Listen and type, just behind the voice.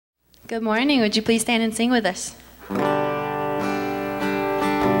Good morning. Would you please stand and sing with us?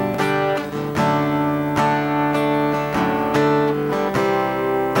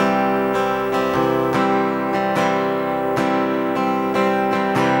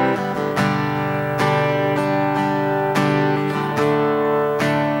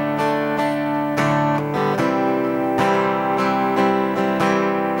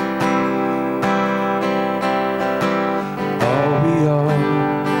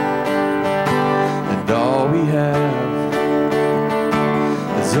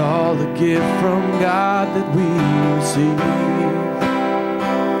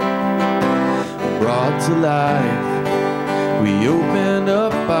 To life, we open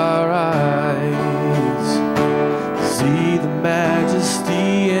up our eyes, see the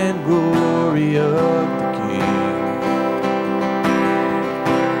majesty and glory of the King.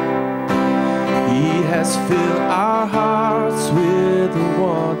 He has filled our hearts with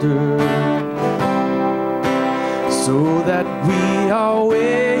wonder, so that we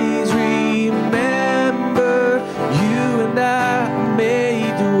always remember you and I are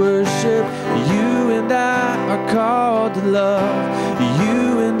made to worship. You and I are called to love.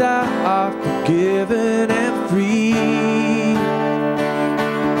 You and I are forgiven and free.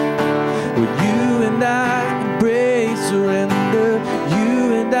 When you and I embrace surrender,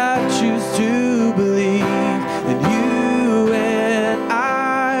 you and I choose to believe, and you and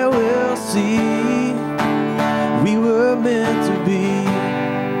I will see we were meant to be.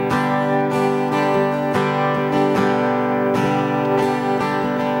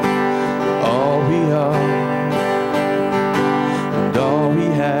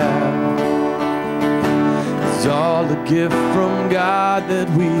 A gift from God that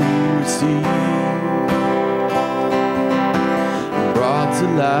we receive, brought to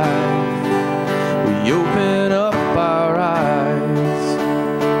life. We open up our eyes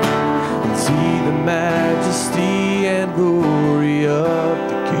and see the majesty and glory of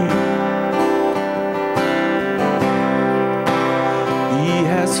the King. He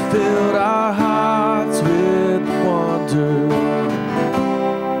has filled our hearts with wonder,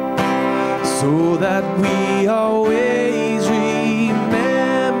 so that we always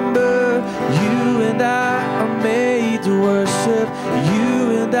remember you and I are made to worship.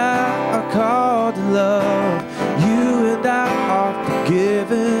 You and I are called to love. You and I are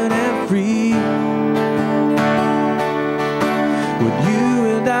forgiven and free. When you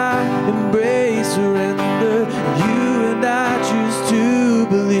and I embrace surrender, you and I choose to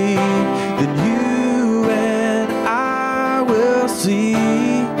believe, then you and I will see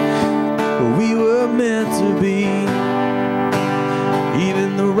we were meant to be.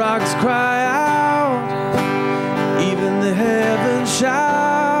 Even the rocks cry out, even the heavens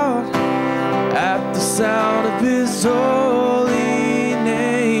shout at the sound of His holy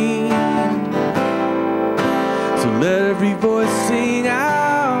name. So let every voice sing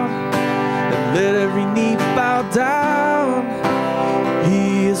out, and let every knee bow down.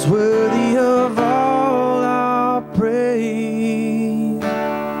 He is worthy of all our praise.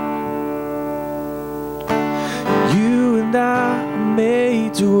 You and I are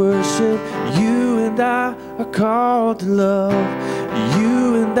made to worship. You and I are called to love.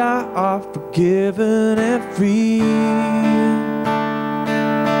 You and I are forgiven and free.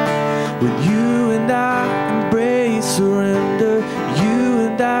 When you and I embrace surrender, you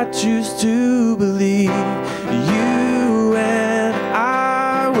and I choose to believe, you and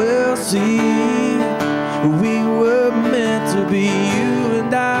I will see we were meant to be. You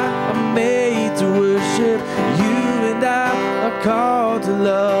and I are made to worship. You and I are called to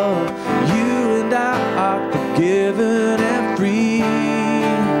love. You and I are forgiven and free.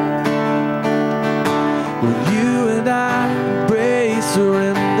 When you and I embrace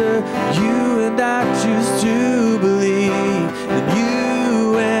surrender, you and I choose to believe, and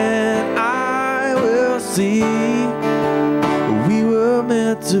you and I will see we were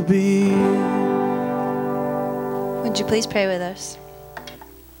meant to be. Would you please pray with us?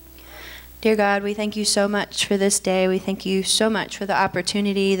 Dear God, we thank you so much for this day. We thank you so much for the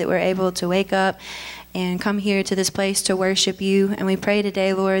opportunity that we're able to wake up and come here to this place to worship you. And we pray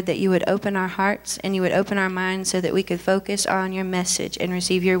today, Lord, that you would open our hearts and you would open our minds so that we could focus on your message and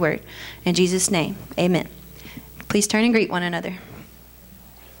receive your word. In Jesus' name, amen. Please turn and greet one another.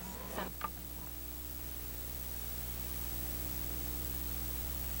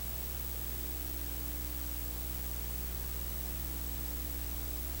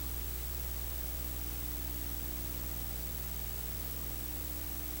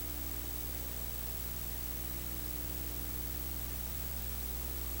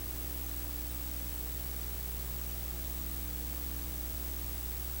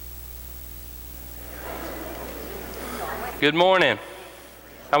 Good morning.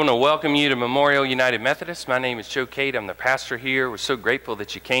 I want to welcome you to Memorial United Methodist. My name is Joe Cade. I'm the pastor here. We're so grateful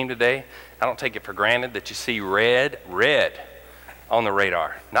that you came today. I don't take it for granted that you see red on the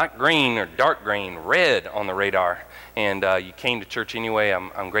radar. Not green or dark green, red on the radar. And you came to church anyway.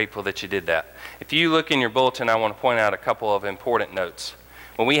 I'm grateful that you did that. If you look in your bulletin, I want to point out a couple of important notes.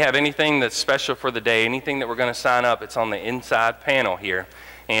 When we have anything that's special for the day, anything that we're going to sign up, it's on the inside panel here.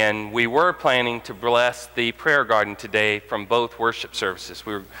 And we were planning to bless the prayer garden today from both worship services.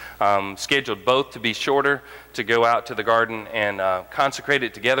 We were scheduled both to be shorter, to go out to the garden and consecrate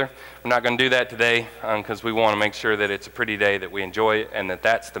it together. We're not going to do that today because we want to make sure that it's a pretty day, that we enjoy it, and that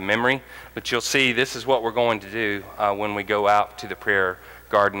that's the memory. But you'll see this is what we're going to do when we go out to the prayer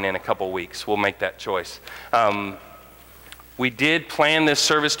garden in a couple weeks. We'll make that choice. We did plan this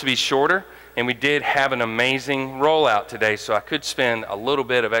service to be shorter, and we did have an amazing rollout today, so I could spend a little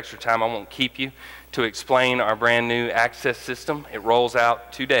bit of extra time. I won't keep you to explain our brand new access system. It rolls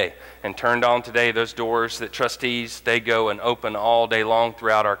out today and turned on today. Those doors that trustees, they go and open all day long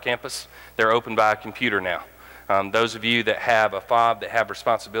throughout our campus. They're opened by a computer now. Those of you that have a fob, that have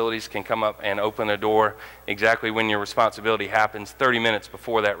responsibilities, can come up and open a door exactly when your responsibility happens, 30 minutes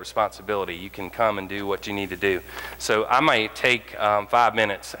before that responsibility. You can come and do what you need to do. So I might take 5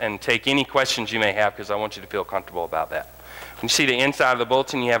 minutes and take any questions you may have, because I want you to feel comfortable about that. When you see the inside of the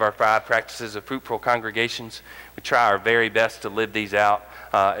bulletin, you have our 5 practices of fruitful congregations. We try our very best to live these out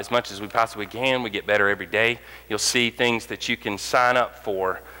as much as we possibly can. We get better every day. You'll see things that you can sign up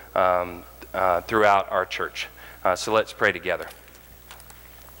for throughout our church. So let's pray together.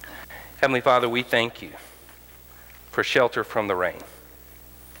 Heavenly Father, we thank you for shelter from the rain.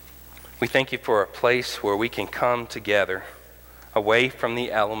 We thank you for a place where we can come together away from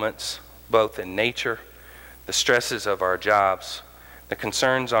the elements, both in nature, the stresses of our jobs, the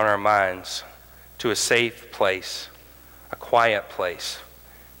concerns on our minds, to a safe place, a quiet place,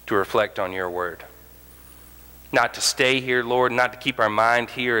 to reflect on your word. Not to stay here, Lord, not to keep our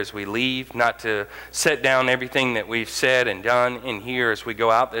mind here as we leave, not to set down everything that we've said and done in here as we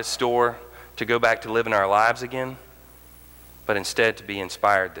go out this door to go back to living our lives again, but instead to be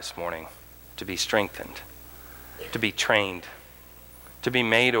inspired this morning, to be strengthened, to be trained, to be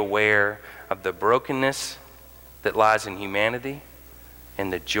made aware of the brokenness that lies in humanity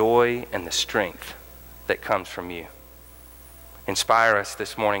and the joy and the strength that comes from you. Inspire us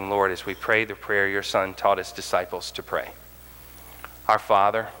this morning, Lord, as we pray the prayer your Son taught his disciples to pray. Our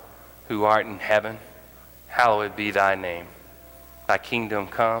Father, who art in heaven, hallowed be thy name. Thy kingdom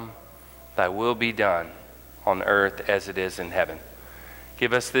come, thy will be done on earth as it is in heaven.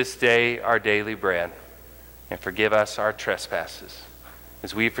 Give us this day our daily bread, and forgive us our trespasses,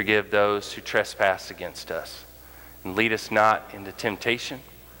 as we forgive those who trespass against us. And lead us not into temptation,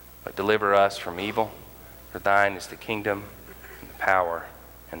 but deliver us from evil. For thine is the kingdom, power,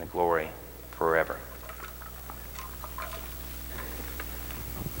 and the glory forever.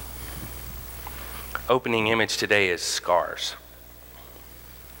 Opening image today is scars.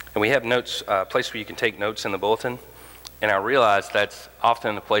 And we have notes, a place where you can take notes in the bulletin. And I realize that's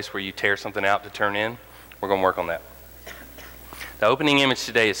often a place where you tear something out to turn in. We're going to work on that. The opening image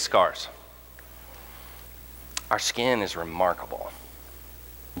today is scars. Our skin is remarkable,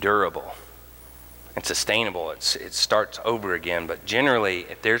 durable, and sustainable. It starts over again, but generally,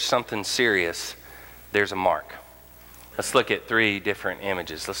 if there's something serious, there's a mark. Let's look at 3 different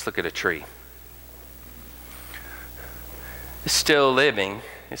images. Let's look at a tree. It's still living,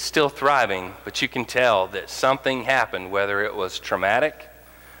 it's still thriving, but you can tell that something happened, whether it was traumatic,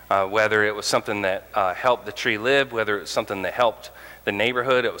 whether it was something that helped the tree live, whether it was something that helped the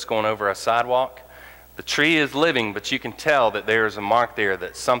neighborhood, it was going over a sidewalk. The tree is living, but you can tell that there is a mark there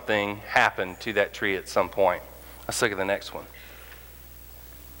that something happened to that tree at some point. Let's look at the next one.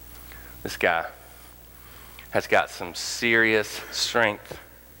 This guy has got some serious strength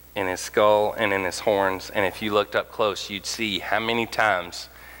in his skull and in his horns, and if you looked up close, you'd see how many times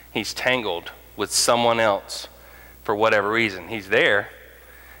he's tangled with someone else for whatever reason. He's there,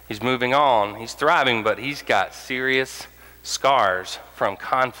 he's moving on, he's thriving, but he's got serious scars from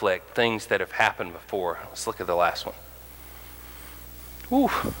conflict, things that have happened before. Let's look at the last one.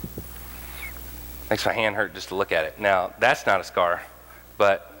 Ooh. Makes my hand hurt just to look at it. Now, that's not a scar,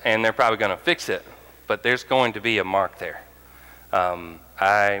 and they're probably going to fix it, but there's going to be a mark there.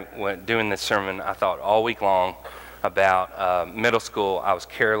 I went doing this sermon, I thought all week long about middle school. I was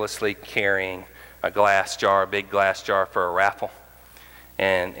carelessly carrying a glass jar, a big glass jar for a raffle,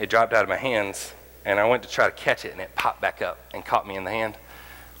 and it dropped out of my hands. And I went to try to catch it, and it popped back up and caught me in the hand.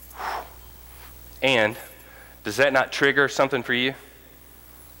 And does that not trigger something for you?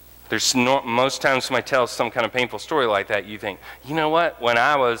 Most times somebody tells some kind of painful story like that, you think, you know what, when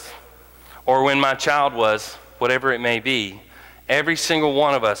I was, or when my child was, whatever it may be, every single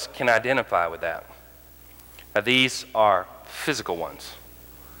one of us can identify with that. Now, these are physical ones.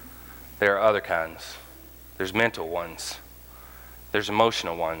 There are other kinds. There's mental ones. There's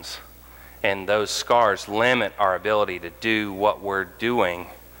emotional ones. And those scars limit our ability to do what we're doing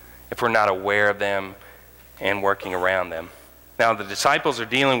if we're not aware of them and working around them. Now, the disciples are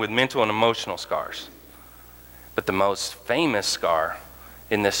dealing with mental and emotional scars. But the most famous scar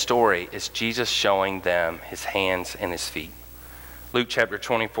in this story is Jesus showing them his hands and his feet. Luke chapter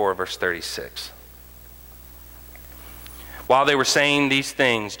 24, verse 36. While they were saying these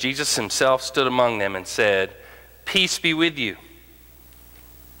things, Jesus himself stood among them and said, "Peace be with you."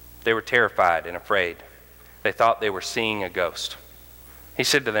 They were terrified and afraid. They thought they were seeing a ghost. He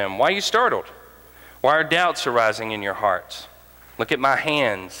said to them, "Why are you startled? Why are doubts arising in your hearts? Look at my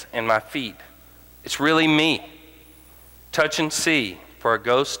hands and my feet. It's really me. Touch and see, for a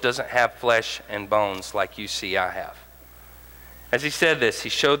ghost doesn't have flesh and bones like you see I have." As he said this, he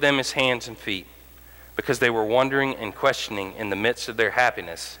showed them his hands and feet. Because they were wondering and questioning in the midst of their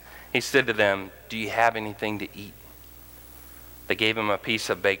happiness, he said to them, "Do you have anything to eat?" They gave him a piece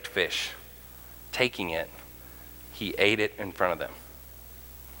of baked fish. Taking it, he ate it in front of them.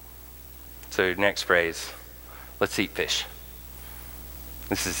 So next phrase, let's eat fish.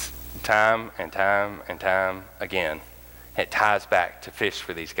 This is time and time and time again. It ties back to fish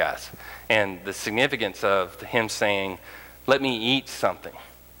for these guys. And the significance of him saying, "Let me eat something.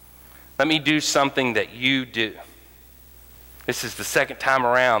 Let me do something that you do." This is the second time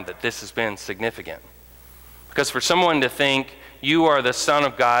around that this has been significant. Because for someone to think, you are the Son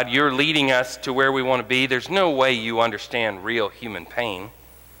of God, you're leading us to where we want to be, there's no way you understand real human pain.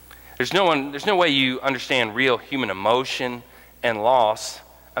 There's no way you understand real human emotion and loss.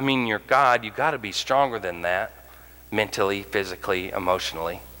 I mean, you're God, you've got to be stronger than that, mentally, physically,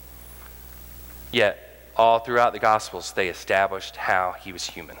 emotionally. Yet, all throughout the Gospels, they established how he was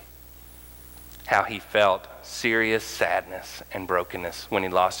human. How he felt serious sadness and brokenness when he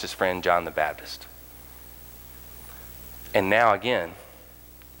lost his friend John the Baptist. And now again,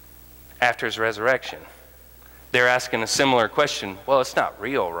 after his resurrection, they're asking a similar question. Well, it's not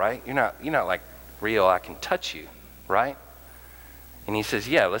real, right? You're not like real, I can touch you, right? And he says,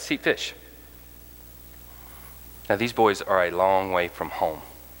 yeah, let's eat fish. Now these boys are a long way from home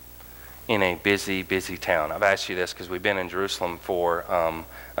in a busy, busy town. I've asked you this because we've been in Jerusalem for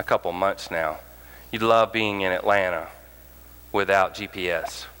a couple months now. You'd love being in Atlanta without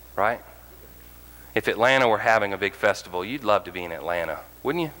GPS, right? If Atlanta were having a big festival, you'd love to be in Atlanta,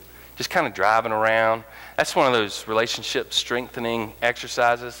 wouldn't you? Just kind of driving around. That's one of those relationship strengthening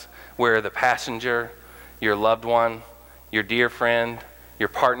exercises where the passenger, your loved one, your dear friend, your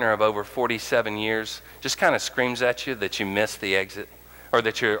partner of over 47 years just kind of screams at you that you missed the exit or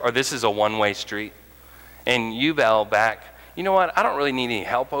this is a one-way street. And you bell back, you know what, I don't really need any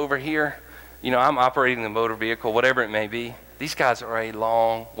help over here. You know, I'm operating the motor vehicle, whatever it may be. These guys are a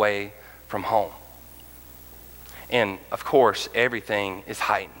long way from home. And of course, everything is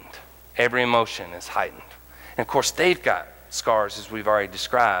heightened. Every emotion is heightened. And of course, they've got scars, as we've already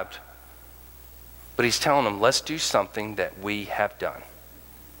described. But he's telling them, let's do something that we have done.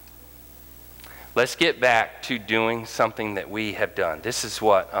 Let's get back to doing something that we have done. This is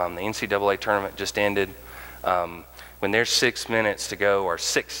what the NCAA tournament just ended. When there's 6 minutes to go or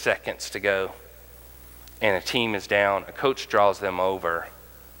 6 seconds to go and a team is down, a coach draws them over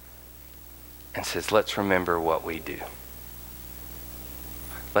and says, let's remember what we do.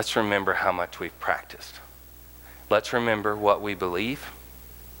 Let's remember how much we've practiced. Let's remember what we believe.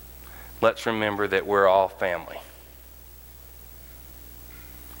 Let's remember that we're all family.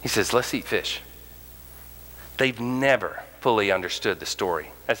 He says, let's eat fish. They've never fully understood the story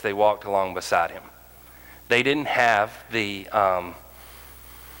as they walked along beside him. They didn't have the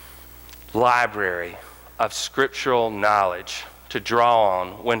library of scriptural knowledge to draw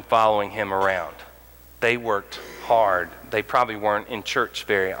on when following him around. They worked hard. They probably weren't in church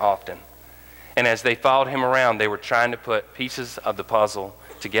very often. And as they followed him around, they were trying to put pieces of the puzzle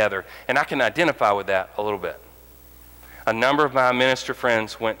together. And I can identify with that a little bit. A number of my minister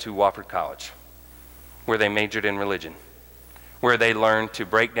friends went to Wofford College, where they majored in religion, where they learned to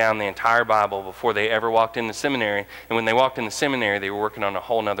break down the entire Bible before they ever walked in the seminary. And when they walked in the seminary, they were working on a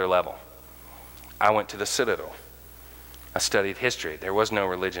whole nother level. I went to the Citadel. I studied history. There was no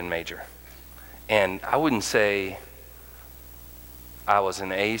religion major. And I wouldn't say I was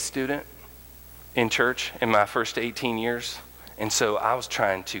an A student in church in my first 18 years. And so I was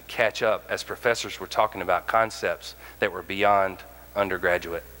trying to catch up as professors were talking about concepts that were beyond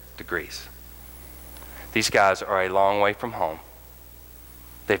undergraduate degrees. These guys are a long way from home.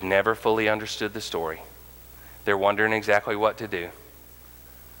 They've never fully understood the story. They're wondering exactly what to do.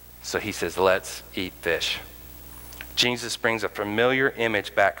 So he says, let's eat fish. Jesus brings a familiar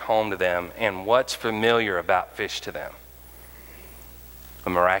image back home to them. And what's familiar about fish to them? A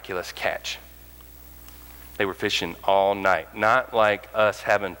miraculous catch. They were fishing all night. Not like us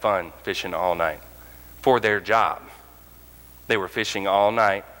having fun fishing all night. For their job. They were fishing all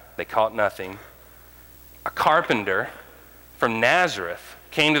night. They caught nothing. A carpenter from Nazareth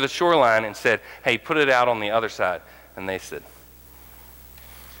came to the shoreline and said, hey, put it out on the other side. And they said,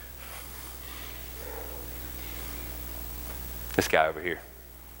 this guy over here,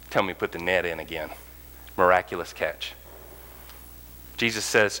 tell me to put the net in again. Miraculous catch. Jesus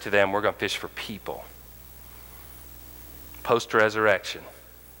says to them, we're going to fish for people. Post-resurrection,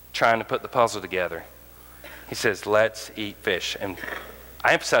 trying to put the puzzle together. He says, let's eat fish. And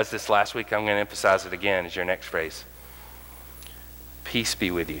I emphasized this last week. I'm going to emphasize it again as your next phrase. Peace be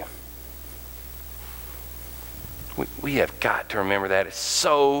with you. We have got to remember that. It's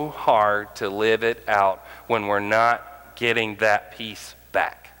so hard to live it out when we're not getting that peace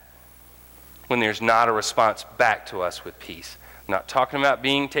back. When there's not a response back to us with peace. I'm not talking about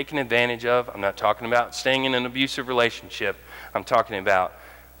being taken advantage of. I'm not talking about staying in an abusive relationship. I'm talking about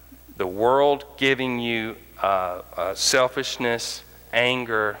the world giving you selfishness,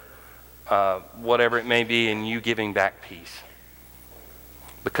 anger, whatever it may be, and you giving back peace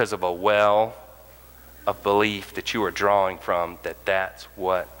because of a well of belief that you are drawing from that that's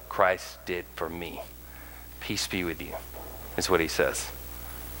what Christ did for me. Peace be with you, is what he says.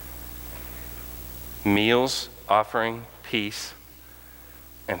 Meals offering peace,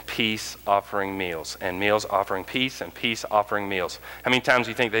 and peace offering meals, and meals offering peace, and peace offering meals. How many times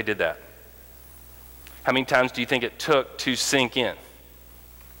do you think they did that? How many times do you think it took to sink in?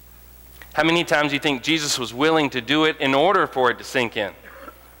 How many times do you think Jesus was willing to do it in order for it to sink in?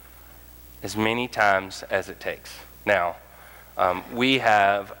 As many times as it takes. Now, we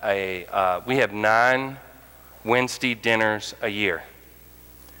have 9 Wednesday dinners a year.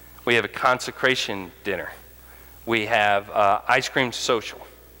 We have a consecration dinner. We have ice cream social.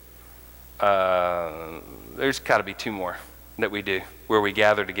 There's got to be 2 more that we do where we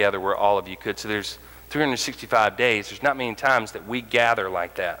gather together where all of you could. So there's 365 days. There's not many times that we gather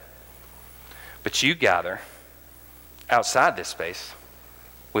like that. But you gather outside this space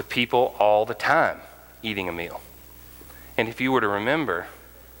with people all the time eating a meal. And if you were to remember,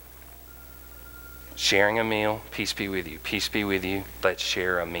 sharing a meal, peace be with you, let's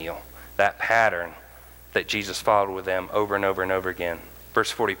share a meal. That pattern that Jesus followed with them over and over and over again.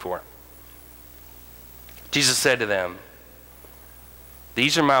 Verse 44. Jesus said to them,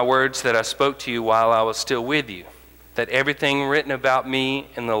 these are my words that I spoke to you while I was still with you, that everything written about me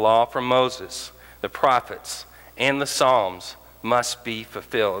in the law from Moses, the prophets, and the Psalms must be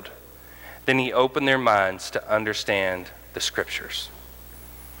fulfilled. Then he opened their minds to understand the scriptures.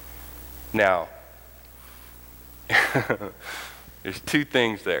 Now, there's 2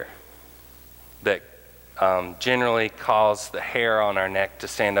 things there that generally cause the hair on our neck to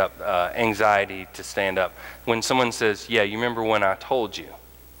stand up, anxiety to stand up. When someone says, yeah, you remember when I told you?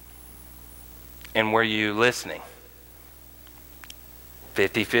 And were you listening?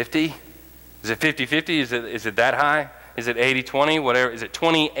 50-50? Is it 50-50? Is it that high? Is it 80-20? Whatever. Is it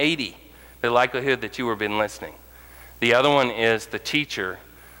 20-80? The likelihood that you have been listening. The other one is the teacher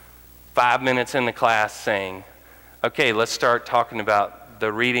 5 minutes in the class saying, okay, let's start talking about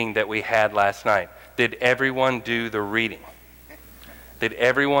the reading that we had last night. Did everyone do the reading? Did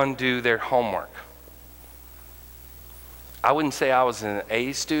everyone do their homework? I wouldn't say I was an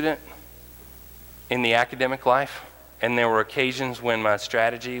A student in the academic life, and there were occasions when my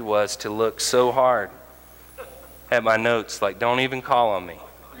strategy was to look so hard at my notes, like, don't even call on me.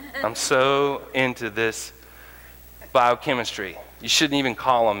 I'm so into this biochemistry. You shouldn't even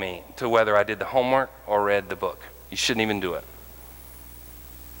call on me to whether I did the homework or read the book. You shouldn't even do it.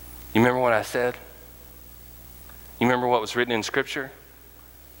 You remember what I said? You remember what was written in Scripture?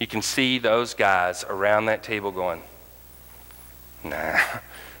 You can see those guys around that table going, nah,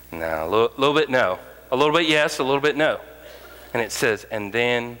 a little bit no. A little bit yes, a little bit no. And it says, and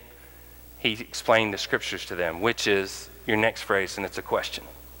then he explained the Scriptures to them, which is your next phrase, and it's a question.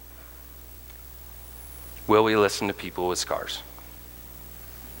 Will we listen to people with scars?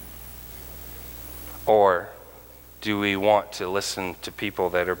 Or do we want to listen to people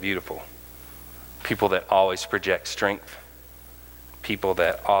that are beautiful? People that always project strength? People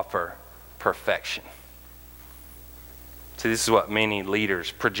that offer perfection? See, this is what many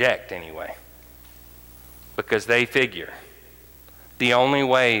leaders project anyway. Because they figure The only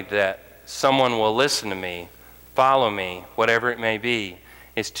way that someone will listen to me, follow me, whatever it may be,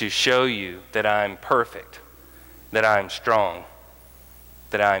 is to show you that I'm perfect, that I'm strong,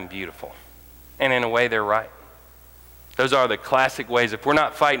 that I'm beautiful. And in a way, they're right. Those are the classic ways. If we're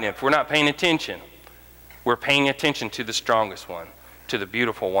not fighting it, if we're not paying attention, we're paying attention to the strongest one, to the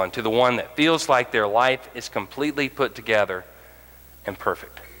beautiful one, to the one that feels like their life is completely put together and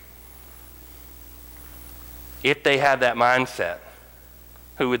perfect. If they had that mindset,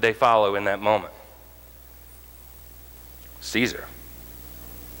 who would they follow in that moment? Caesar.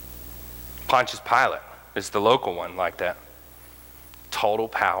 Pontius Pilate is the local one like that. Total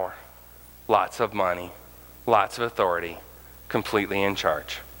power, lots of money, lots of authority, completely in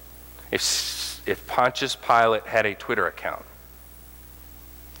charge. If Pontius Pilate had a Twitter account,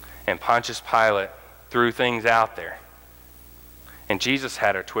 and Pontius Pilate threw things out there, and Jesus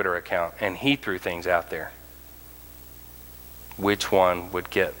had a Twitter account, and he threw things out there, which one would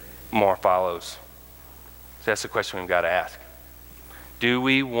get more follows? So that's the question we've got to ask. Do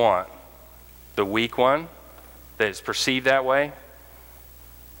we want the weak one that is perceived that way?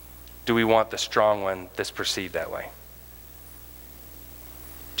 Do we want the strong one that's perceived that way?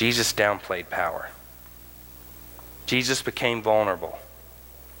 Jesus downplayed power. Jesus became vulnerable.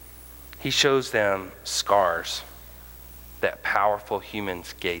 He shows them scars that powerful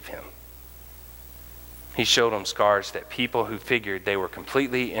humans gave him. He showed them scars that people who figured they were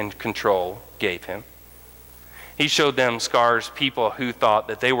completely in control gave him. He showed them scars people who thought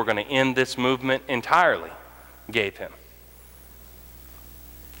that they were going to end this movement entirely gave him.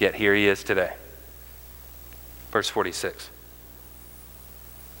 Yet here he is today. Verse 46.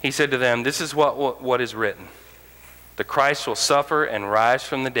 He said to them, "This is what is written. The Christ will suffer and rise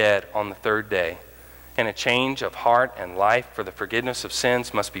from the dead on the third day, and a change of heart and life for the forgiveness of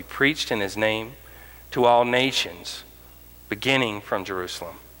sins must be preached in his name to all nations, beginning from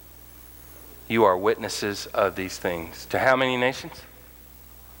Jerusalem. You are witnesses of these things." To how many nations?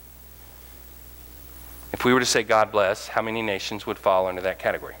 If we were to say God bless, how many nations would fall into that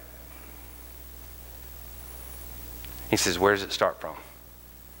category? He says, where does it start from?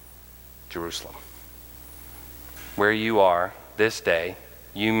 Jerusalem. Where you are this day,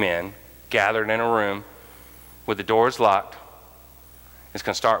 you men, gathered in a room with the doors locked, it's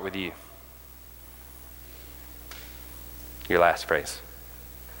going to start with you. Your last phrase.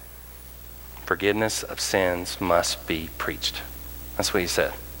 Forgiveness of sins must be preached. That's what he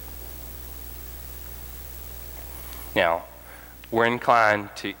said. Now, we're inclined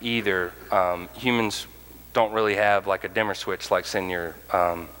to either, humans don't really have like a dimmer switch like in your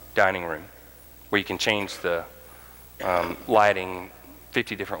dining room, where you can change the lighting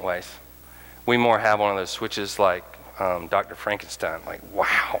 50 different ways. We more have one of those switches like Dr. Frankenstein, like,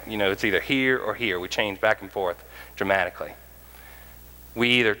 wow, you know, it's either here or here. We change back and forth dramatically. We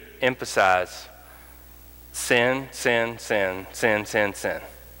either emphasize sin, sin, sin, sin, sin, sin,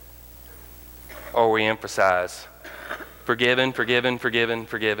 or we emphasize forgiven, forgiven, forgiven,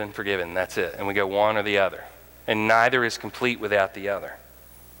 forgiven, forgiven. That's it. And we go one or the other. And neither is complete without the other.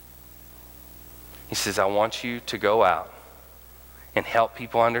 He says, I want you to go out and help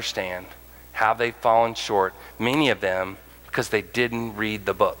people understand how they've fallen short, many of them because they didn't read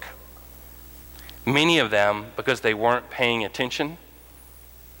the book. Many of them because they weren't paying attention.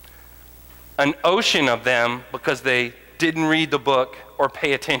 An ocean of them because they didn't read the book or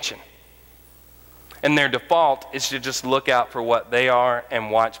pay attention. And their default is to just look out for what they are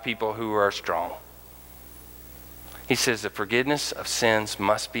and watch people who are strong. He says the forgiveness of sins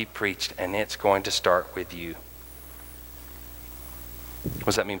must be preached, and it's going to start with you. What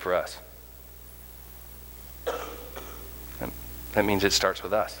does that mean for us? That means it starts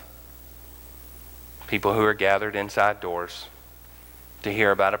with us. People who are gathered inside doors to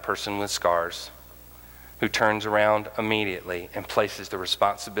hear about a person with scars who turns around immediately and places the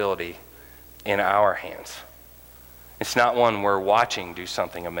responsibility in our hands. It's not one we're watching do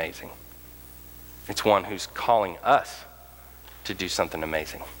something amazing. It's one who's calling us to do something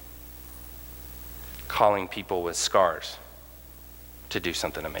amazing. Calling people with scars to do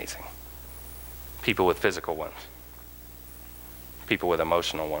something amazing. People with physical ones. People with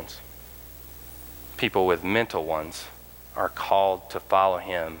emotional ones. People with mental ones are called to follow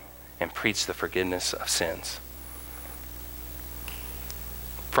him and preach the forgiveness of sins.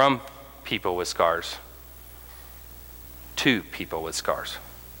 From people with scars to people with scars.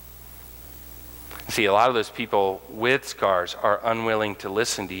 See, a lot of those people with scars are unwilling to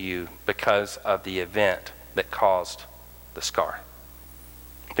listen to you because of the event that caused the scar.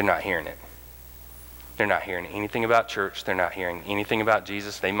 They're not hearing it. They're not hearing anything about church. They're not hearing anything about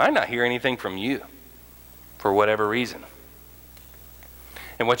Jesus. They might not hear anything from you for whatever reason.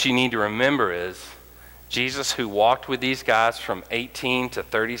 And what you need to remember is Jesus, who walked with these guys from 18 to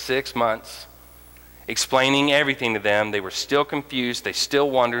 36 months, explaining everything to them, they were still confused, they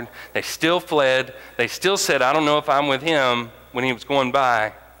still wondered, they still fled, they still said, I don't know if I'm with him when he was going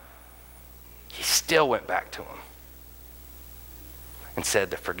by. He still went back to them and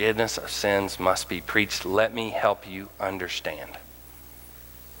said, the forgiveness of sins must be preached. Let me help you understand.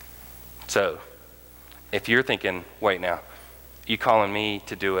 So, if you're thinking, wait now, you calling me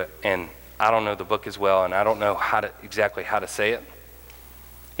to do it, and I don't know the book as well, and I don't know exactly how to say it,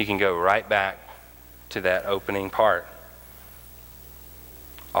 you can go right back to that opening part.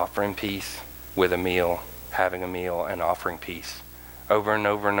 Offering peace with a meal, having a meal, and offering peace. Over and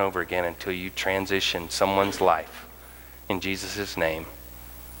over and over again until you transition someone's life in Jesus' name,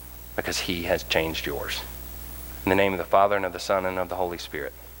 because he has changed yours. In the name of the Father, and of the Son, and of the Holy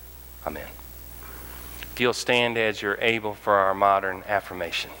Spirit. Amen. If you'll stand as you're able for our modern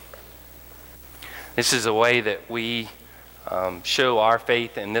affirmation. This is a way that we show our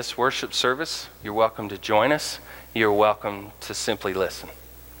faith in this worship service. You're welcome to join us. You're welcome to simply listen.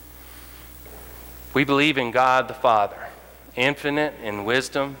 We believe in God the Father, infinite in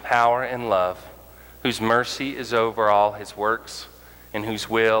wisdom, power, and love, whose mercy is over all his works, and whose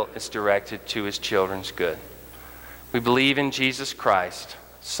will is directed to his children's good. We believe in Jesus Christ,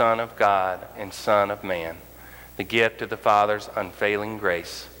 Son of God and Son of man, the gift of the Father's unfailing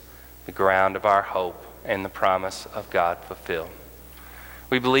grace, the ground of our hope, and the promise of God fulfilled.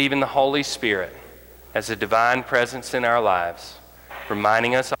 We believe in the Holy Spirit as a divine presence in our lives,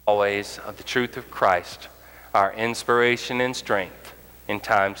 reminding us always of the truth of Christ, our inspiration and strength in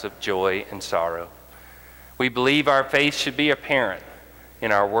times of joy and sorrow. We believe our faith should be apparent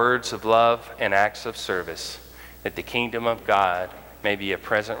in our words of love and acts of service, that the kingdom of God may be a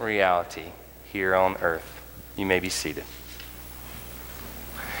present reality here on earth. You may be seated.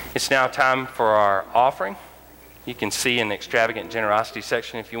 It's now time for our offering. You can see in the extravagant generosity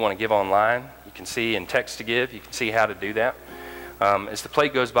section if you want to give online. You can see in text to give. You can see how to do that. As the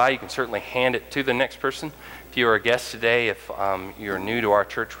plate goes by, you can certainly hand it to the next person. If you're a guest today, if you're new to our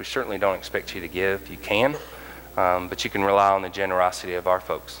church, we certainly don't expect you to give. You can, but you can rely on the generosity of our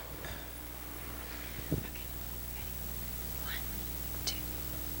folks.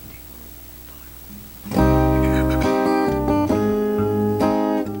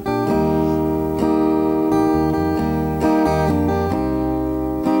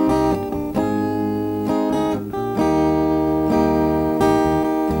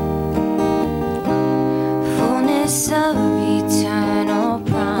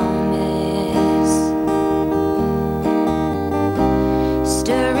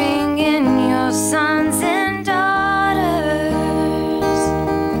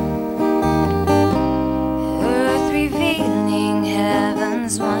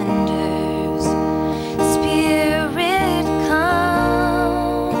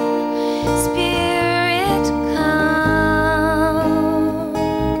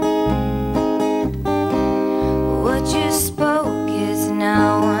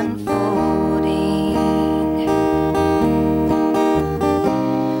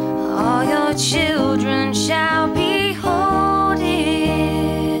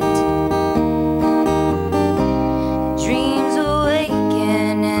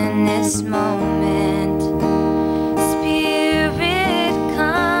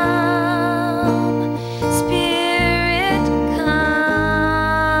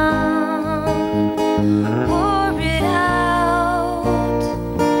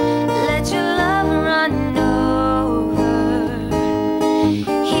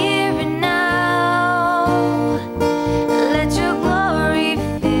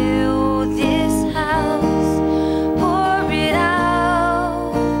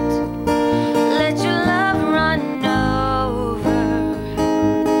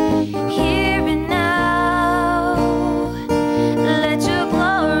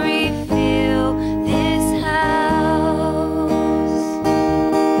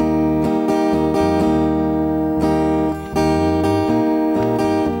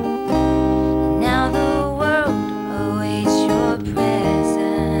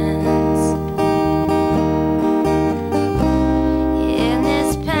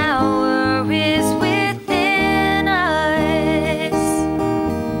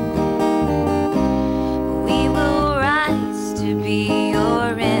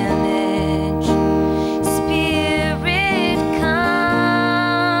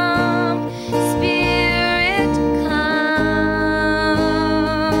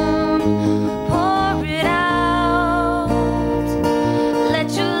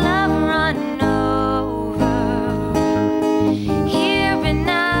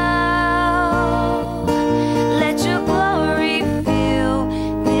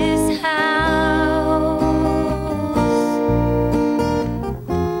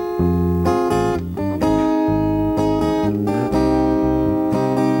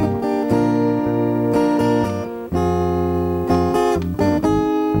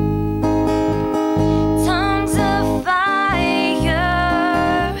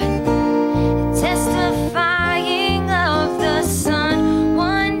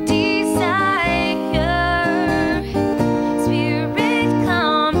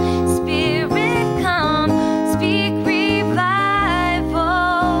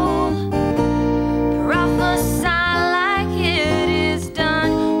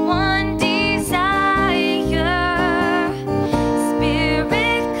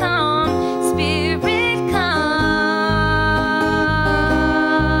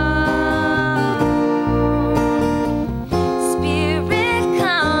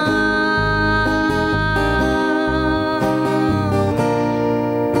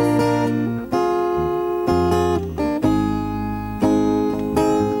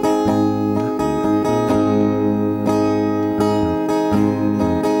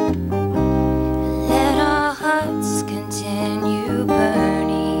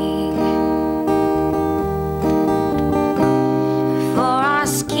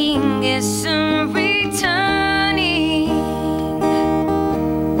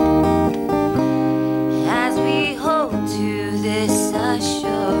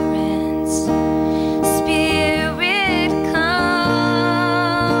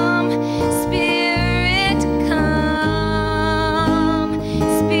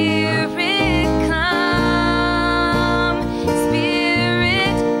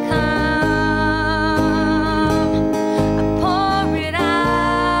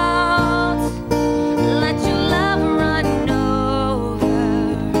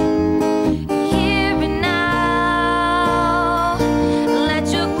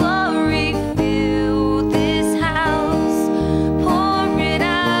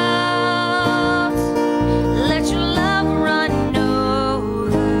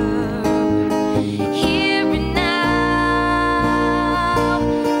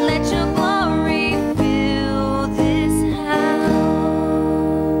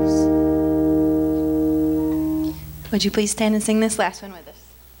 Would you please stand and sing this last one with us?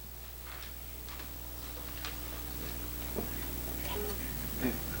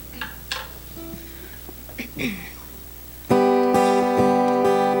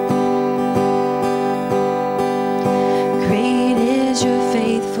 Great is your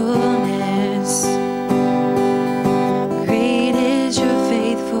faithfulness. Great is your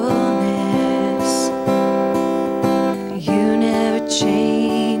faithfulness. You never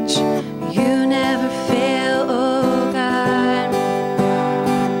change. You never fail, oh God.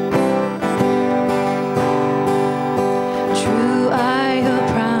 True are your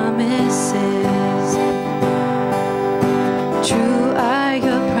promises. True are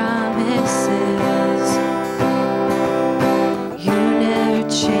your promises. You never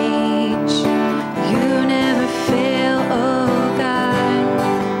change. You never fail, oh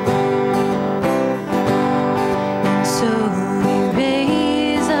God. And so we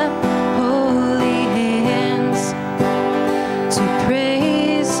raise up holy hands to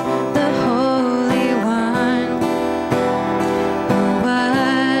praise the Holy One who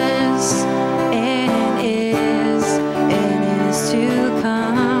was and is to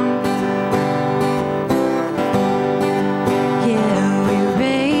come. Yeah, we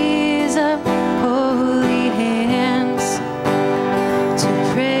raise up holy hands to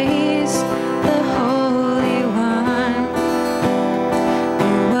praise the Holy One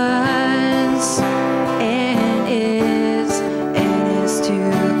who was and is to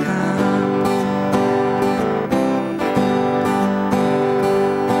come.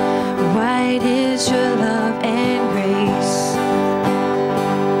 Wide is your love and grace.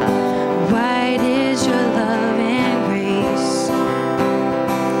 Wide is your love and grace.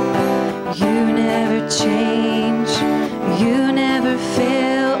 You never change. You never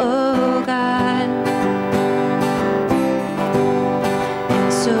fail, oh God.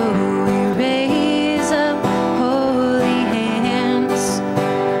 And so we raise up holy hands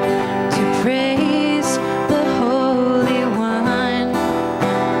to praise the Holy One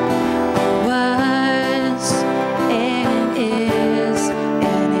who was and is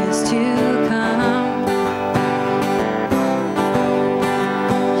to come.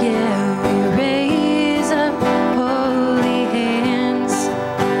 Yeah, we raise up holy hands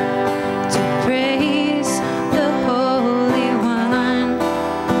to praise the Holy One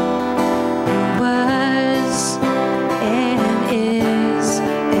who was and is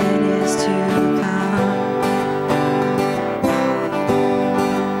to come.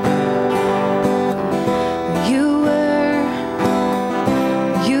 You were,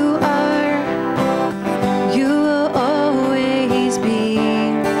 you are, you will always be.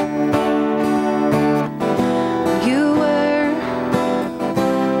 You were,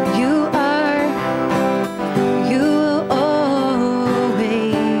 you are, you will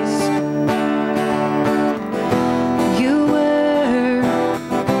always. You were,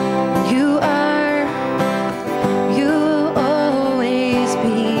 you are, you will always be.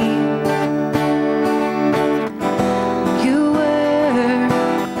 You were,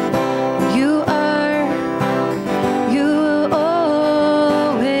 you are, you will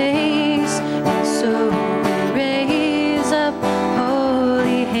always. And so we raise up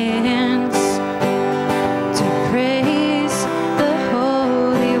holy hands to praise the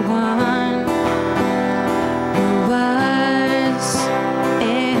Holy One who was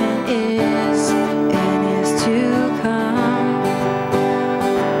and is to come.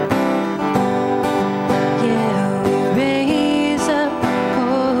 Yeah, we raise up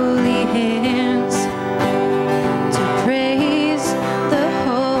holy hands to praise the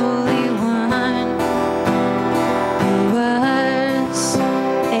Holy One who was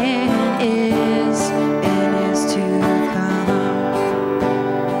and is to come.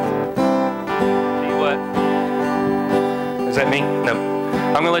 See what? Is that me? No.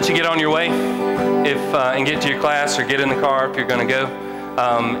 I'm going to let you get on your way and get to your class or get in the car if you're going to go.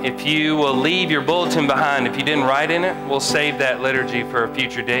 If you will leave your bulletin behind, if you didn't write in it, we'll save that liturgy for a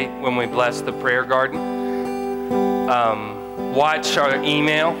future date when we bless the prayer garden. Watch our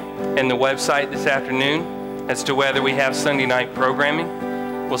email and the website this afternoon as to whether we have Sunday night programming.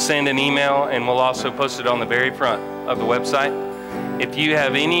 We'll send an email and we'll also post it on the very front of the website. If you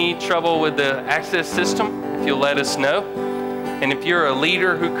have any trouble with the access system, if you'll let us know. And if you're a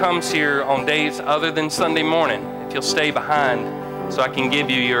leader who comes here on days other than Sunday morning, if you'll stay behind so I can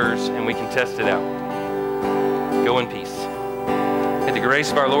give you yours and we can test it out. Go in peace. May the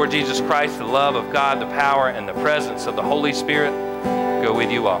grace of our Lord Jesus Christ, the love of God, the power, and the presence of the Holy Spirit go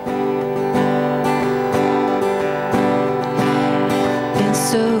with you all. And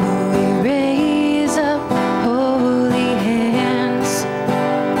so we raise up holy hands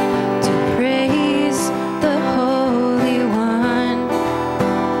to praise the Holy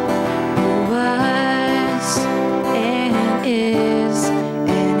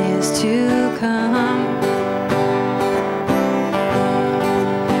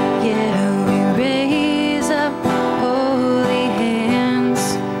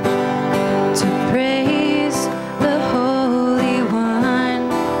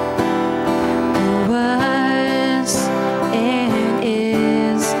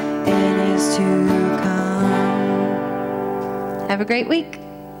great week.